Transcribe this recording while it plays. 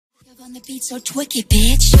On the beat so twicky,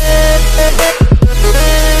 bitch.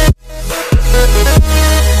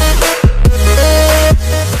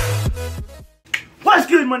 What's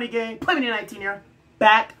good, Money Gang? CODGOD19 here,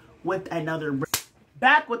 back with another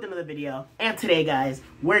video. And today, guys,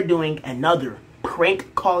 we're doing another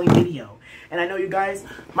prank calling video. And I know you guys,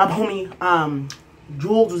 my homie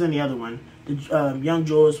Jules was in the other one. The young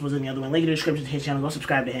Jules was in the other one. Link in the description to his channel. Go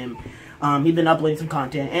subscribe to him. He's been uploading some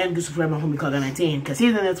content, and go subscribe to my homie CODGOD19 because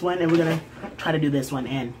he's in this one, and we're gonna try to do this one.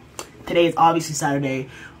 And today is obviously Saturday,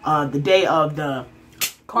 the day of the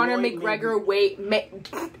Conor McGregor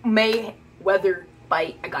Mayweather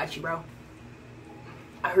fight. I got you, bro.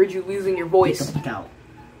 I heard you losing your voice. Get the fuck out.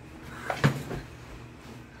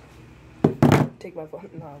 Take my phone.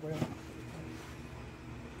 Nah, bro.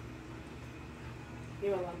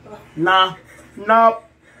 You want laptop? Nah. No.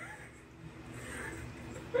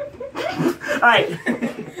 Alright.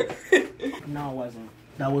 No, it wasn't.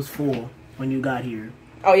 That was full when you got here.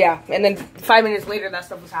 Oh, yeah. And then 5 minutes later, that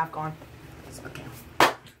stuff was half gone. Okay.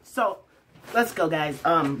 So, let's go, guys.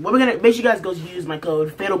 What we're gonna make sure you guys go use my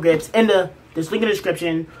code FatalGrips in this link in the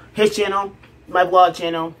description, his channel, my vlog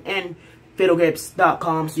channel, and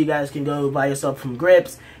FatalGrips.com, so you guys can go buy yourself some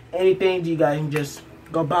grips. Anything, you guys can just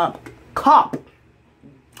go cop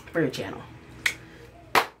for your channel.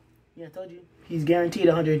 Yeah, I told you. He's guaranteed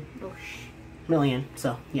 100 million.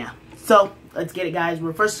 So, yeah. So, let's get it, guys.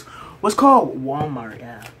 We're first, what's called Walmart.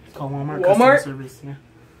 Yeah. It's called Walmart Customer Service. Yeah.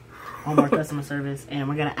 Walmart Customer Service. And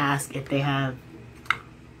we're going to ask if they have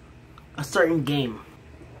a certain game.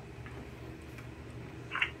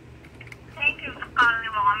 Thank you for calling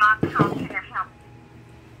Walmart. How can I help?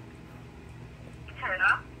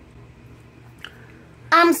 Hello?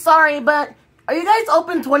 I'm sorry, but are you guys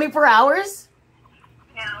open 24 hours?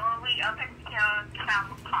 No, we open till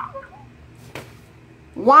 12 o'clock.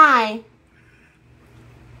 Why?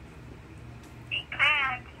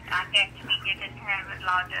 Because I guess we didn't have a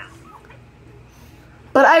lot of...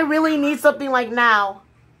 But I really need something like now.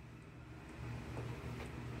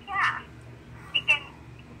 Yeah. You can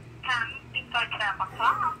come before 12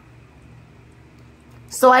 o'clock.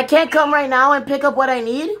 So I can't come right now and pick up what I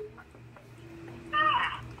need?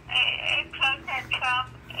 Yeah. It closes at 12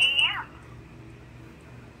 a.m.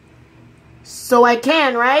 So I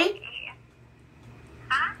can, right? Yeah.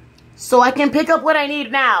 Huh? So I can pick up what I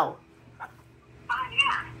need now. Oh,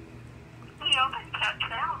 yeah. We open till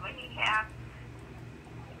 12. We have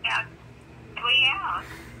about 3 hours.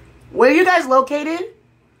 Where are you guys located?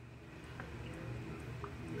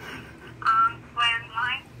 Grand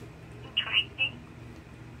Line, Tracy.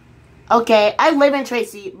 Okay, I live in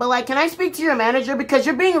Tracy, but like, can I speak to your manager because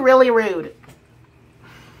you're being really rude?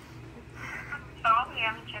 Sorry,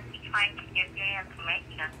 I'm just trying to get your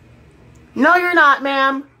information. No, you're not,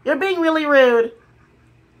 ma'am. You're being really rude.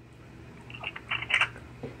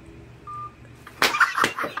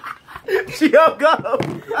 She hung up.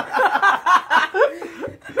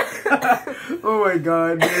 Oh my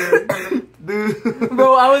god, dude.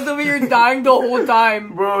 Bro, I was over here dying the whole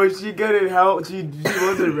time. Bro, she couldn't help. She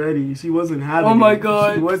wasn't ready. She wasn't having it. Oh my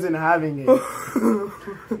god. She wasn't having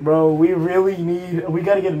it. Bro, we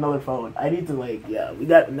gotta get another phone. I need to, like, yeah, we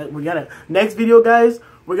gotta, next video, guys,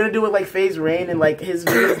 we're gonna do it like FaZe Rain and like his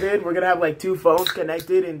videos did. We're gonna have like 2 phones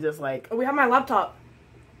connected and just like. Oh, we have my laptop.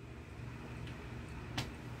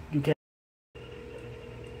 You can.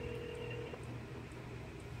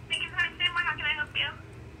 How can I help you?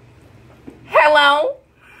 Hello?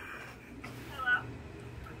 Hello?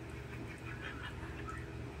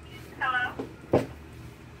 Hello?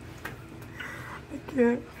 I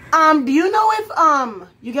can't. Do you know if,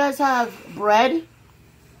 you guys have bread?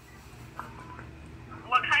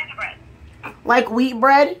 What kind of bread? Like wheat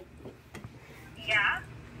bread? Yeah?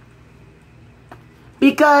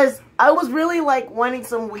 Because I was really, like, wanting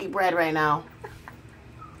some wheat bread right now.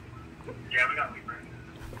 Yeah, we got wheat bread.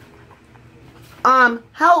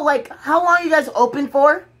 How long are you guys open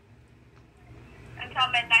for? Until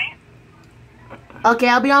midnight? Okay,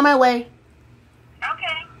 I'll be on my way.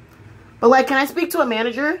 Okay. But, like, can I speak to a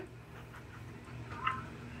manager?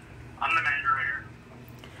 I'm the manager right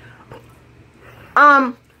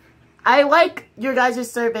here. I like your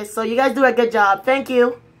guys' service, so you guys do a good job. Thank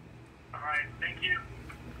you. Alright, thank you.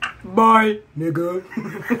 Bye, nigga.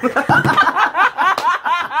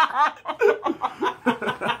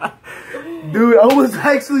 Dude, I was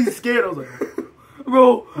actually scared. I was like,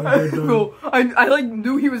 bro, I like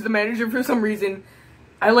knew he was the manager for some reason.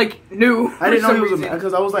 I like knew. I didn't know he was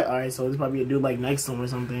because I was like, all right, so this probably a dude like next to him or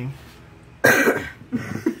something.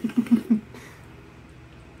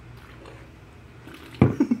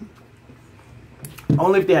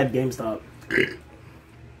 Only if they had GameStop.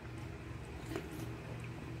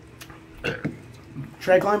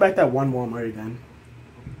 Try calling back that one Walmart again.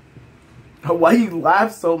 Why do you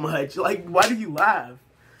laugh so much? Like, why do you laugh?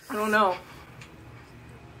 I don't know.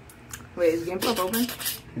 Wait, is GameStop open?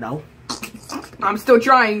 No. I'm still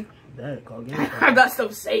trying. Dad, call GameStop. I've got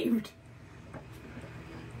stuff saved.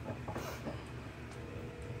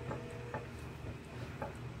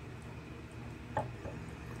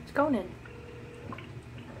 It's going in.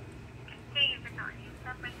 Hey, you've been calling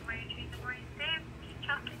GameStop. Where you treat the morning Dave.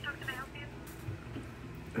 How can I help you?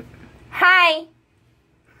 Hi.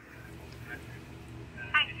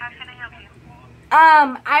 Hi, how can I help you?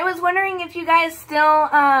 I was wondering if you guys still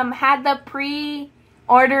had the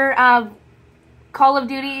pre-order of Call of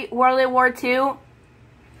Duty World War II.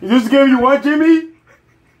 Is this the game you want, Jimmy? We're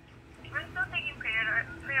still taking pre-orders.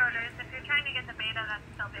 If you're trying to get the beta, that's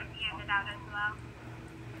still being handed out as well.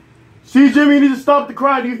 See, Jimmy, you need to stop the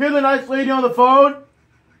cry. Do you hear the nice lady on the phone?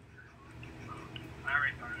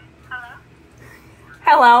 Hello?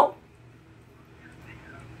 Hello.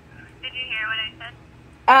 Did you hear what I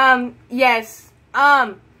said? Yes.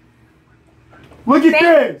 Look at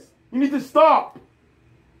this. You need to stop.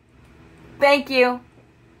 Thank you.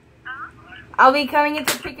 Uh-huh. I'll be coming in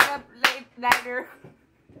to pick it up later.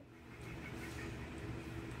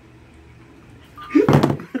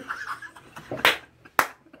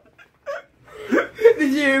 Did you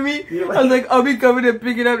hear me? I was like, I'll be coming to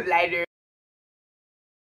pick it up later.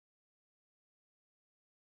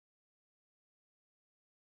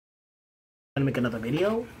 Gonna make another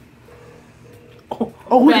video? Oh,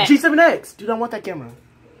 look at G7X. Dude, I want that camera.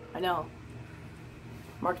 I know.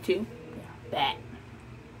 Mark II? Yeah. That.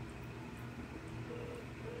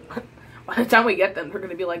 By the time we get them, they're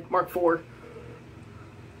gonna be like Mark IV.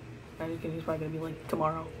 I just think he's probably gonna be like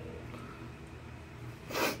tomorrow.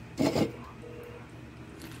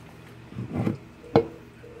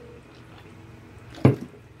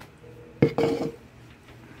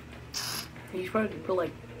 You should probably put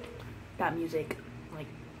like that music, like.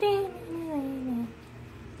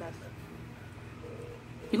 That's it.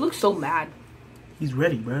 He looks so mad. He's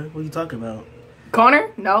ready, bro. What are you talking about?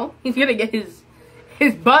 Connor? No, he's gonna get his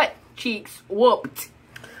butt cheeks whooped.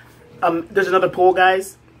 There's another poll,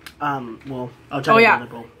 guys. Well, I'll try to get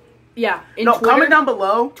another poll. Yeah. No, Twitter, comment down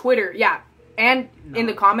below. Twitter, yeah, and in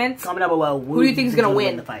the comments. Comment down below. Who do you think is gonna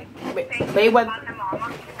win the fight? Mayweather.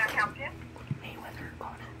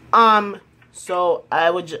 So I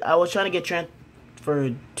was trying to get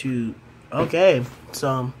transferred to. Okay,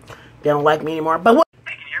 so they don't like me anymore. But what?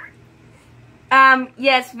 Hey, can you hear me?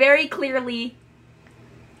 Yes, very clearly.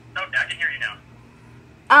 No, I can hear you now.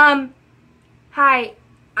 Hi.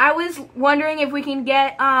 I was wondering if we can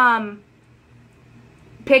get,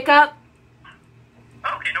 pickup.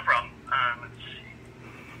 Oh, okay, no problem. Let's see.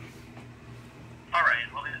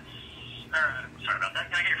 Alright, well, sorry about that.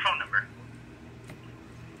 Can I get your phone number?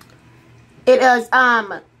 It is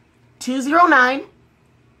 209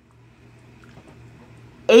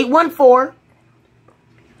 814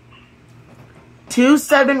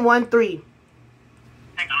 2713.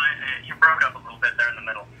 Hang on, you broke up a little bit there in the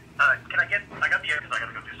middle. I got the air because I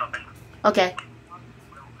gotta go do something. Okay.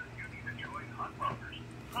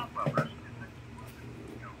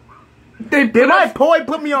 Did my boy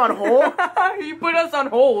put me on hold? He put us on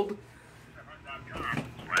hold.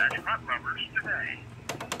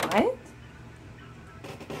 What?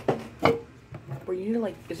 Were you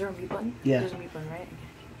like? Is there a mute button? Yeah. There's a mute button, right?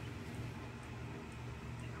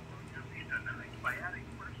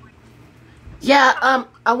 Yeah.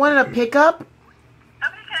 I wanted a pickup. Okay,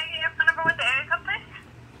 can I get your phone number with the area code, please?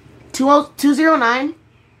 209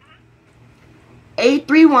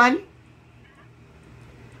 831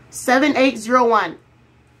 7801.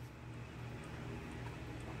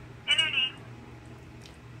 And your name?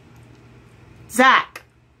 Zach.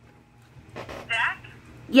 Zach?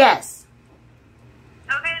 Yes.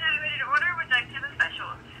 Okay, now you ready to order? Would you like to the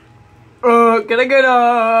specials? Can I get a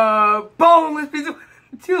boneless pizza with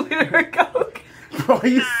 2-liter Coke? Bro,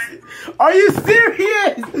 are you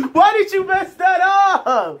serious? Why did you mess that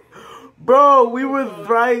up? Bro, we were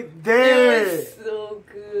right there. It was so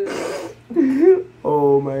good.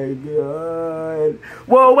 Oh my god.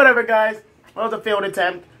 Well, whatever, guys. That was a failed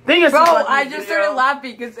attempt. Thank you Bro, so much for I this just video. started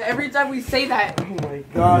laughing because every time we say that. Oh my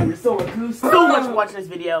god, you're so much for watching this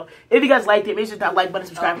video. If you guys liked it, make sure to hit that like button,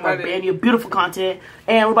 subscribe for more brand new, beautiful content.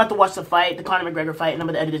 And we're about to watch the fight, the Conor McGregor fight, and I'm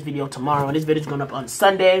going to edit this video tomorrow. And this video is going up on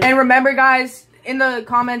Sunday. And remember, guys, in the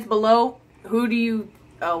comments below, who do you...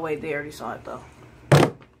 Oh, wait, they already saw it, though.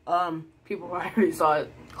 People already saw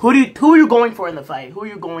it. Who are you going for in the fight? Who are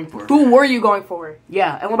you going for? Who were you going for?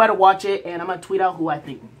 Yeah, and we're about to watch it, and I'm going to tweet out who I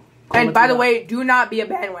think. And by the way, do not be a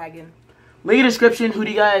bandwagon. Link in the description.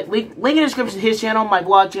 Link in the description to his channel, my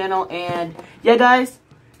vlog channel, and yeah, guys.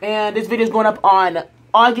 And this video is going up on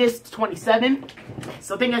August 27th.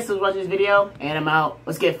 So thank you guys for watching this video, and I'm out.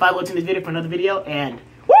 Let's get 5 votes in this video for another video, and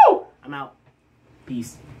woo! I'm out.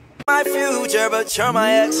 Peace. My future, but you're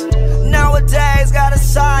my ex. Nowadays, got a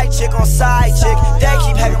side chick on side chick. They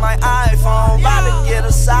keep hacking my iPhone, about to get a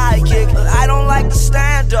sidekick. I don't like to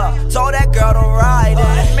stand up, told that girl to ride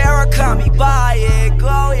it. America, me buy it,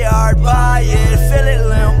 go yard, buy it, fill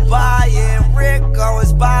it.